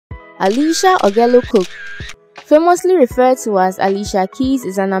Alicia Ogello Cook, famously referred to as Alicia Keys,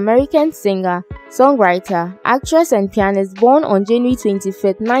 is an American singer, songwriter, actress and pianist born on January 25,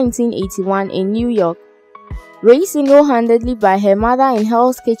 1981 in New York. Raised single-handedly by her mother in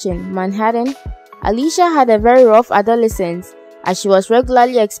Hell's Kitchen, Manhattan, Alicia had a very rough adolescence as she was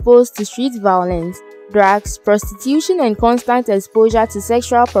regularly exposed to street violence, drugs, prostitution and constant exposure to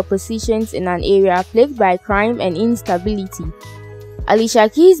sexual propositions in an area plagued by crime and instability. Alicia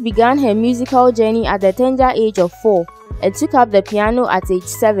Keys began her musical journey at the tender age of 4 and took up the piano at age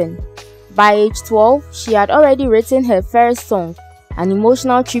 7. By age 12, she had already written her first song, an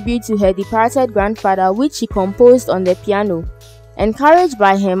emotional tribute to her departed grandfather, which she composed on the piano. Encouraged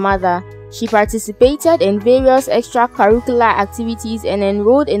by her mother, she participated in various extracurricular activities and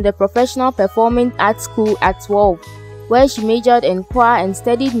enrolled in the Professional Performing Arts School at 12, where she majored in choir and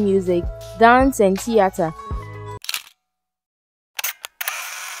studied music, dance and theater.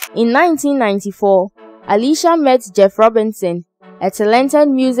 In 1994, Alicia met Jeff Robinson, a talented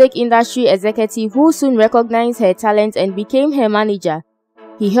music industry executive who soon recognized her talent and became her manager.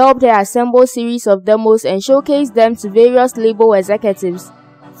 He helped her assemble a series of demos and showcased them to various label executives.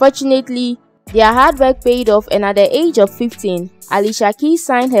 Fortunately, their hard work paid off, and at the age of 15, Alicia Keys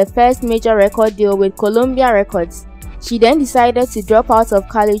signed her first major record deal with Columbia Records. She then decided to drop out of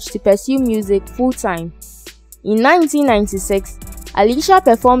college to pursue music full-time. In 1996, Alicia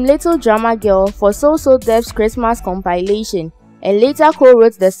performed Little Drama Girl for So So Def's Christmas compilation and later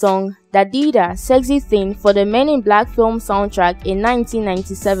co-wrote the song Da Dida Sexy Thing for the Men in Black film soundtrack in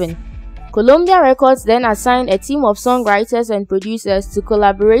 1997. Columbia Records then assigned a team of songwriters and producers to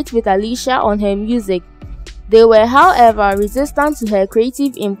collaborate with Alicia on her music. They were, however, resistant to her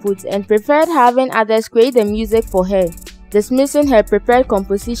creative input and preferred having others create the music for her, dismissing her prepared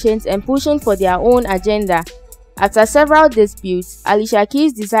compositions and pushing for their own agenda. After several disputes, Alicia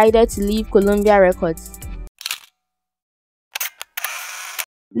Keys decided to leave Columbia Records.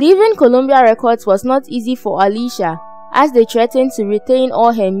 Leaving Columbia Records was not easy for Alicia, as they threatened to retain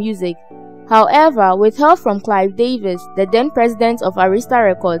all her music. However, with help from Clive Davis, the then president of Arista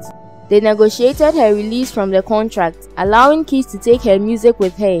Records, they negotiated her release from the contract, allowing Keys to take her music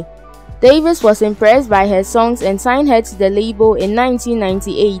with her. Davis was impressed by her songs and signed her to the label in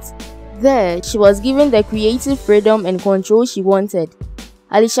 1998. There, she was given the creative freedom and control she wanted.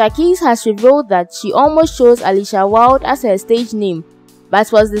 Alicia Keys has revealed that she almost chose Alicia Wilde as her stage name,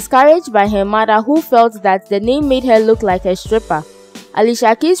 but was discouraged by her mother, who felt that the name made her look like a stripper.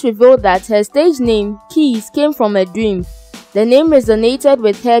 Alicia Keys revealed that her stage name, Keys, came from a dream. The name resonated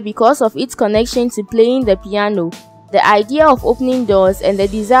with her because of its connection to playing the piano, the idea of opening doors, and the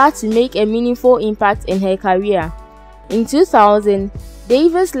desire to make a meaningful impact in her career. In 2000,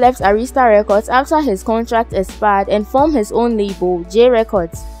 Davis left Arista Records after his contract expired and formed his own label, J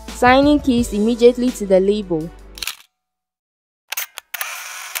Records, signing Keys immediately to the label.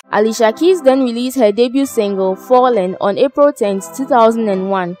 Alicia Keys then released her debut single, Fallen, on April 10,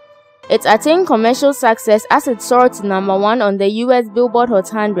 2001. It attained commercial success as it soared to #1 on the US Billboard Hot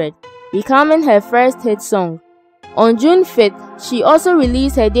 100, becoming her first hit song. On June 5th, she also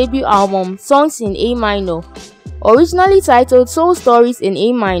released her debut album, Songs in A Minor. Originally titled Soul Stories in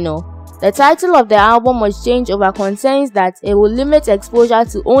A Minor, the title of the album was changed over concerns that it would limit exposure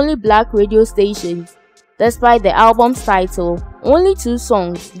to only black radio stations. Despite the album's title, only 2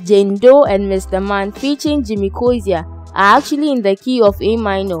 songs, Jane Doe and Mr. Man featuring Jimmy Cozier, are actually in the key of A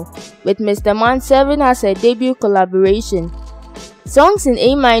minor, with Mr. Man serving as her debut collaboration. Songs in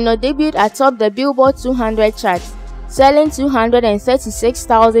A minor debuted atop the Billboard 200 charts, selling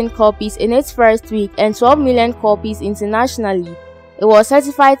 236,000 copies in its first week and 12 million copies internationally. It was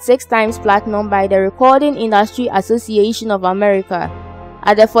certified 6 times platinum by the Recording Industry Association of America.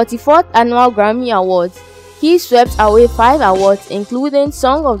 At the 44th Annual Grammy Awards, Keys swept away 5 awards, including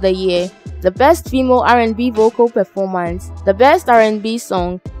Song of the Year, the Best Female R&B Vocal Performance, the Best R&B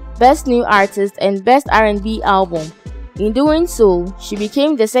Song, Best New Artist, and Best R&B Album. In doing so, she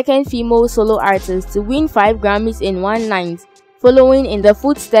became the second female solo artist to win 5 Grammys in one night, following in the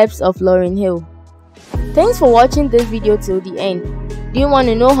footsteps of Lauryn Hill. Thanks for watching this video till the end. Do you want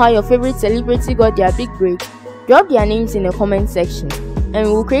to know how your favorite celebrity got their big break? Drop their names in the comment section, and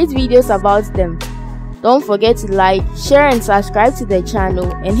we'll create videos about them. Don't forget to like, share and subscribe to the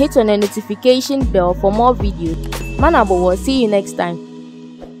channel, and hit on the notification bell for more videos. Manabo, see you next time.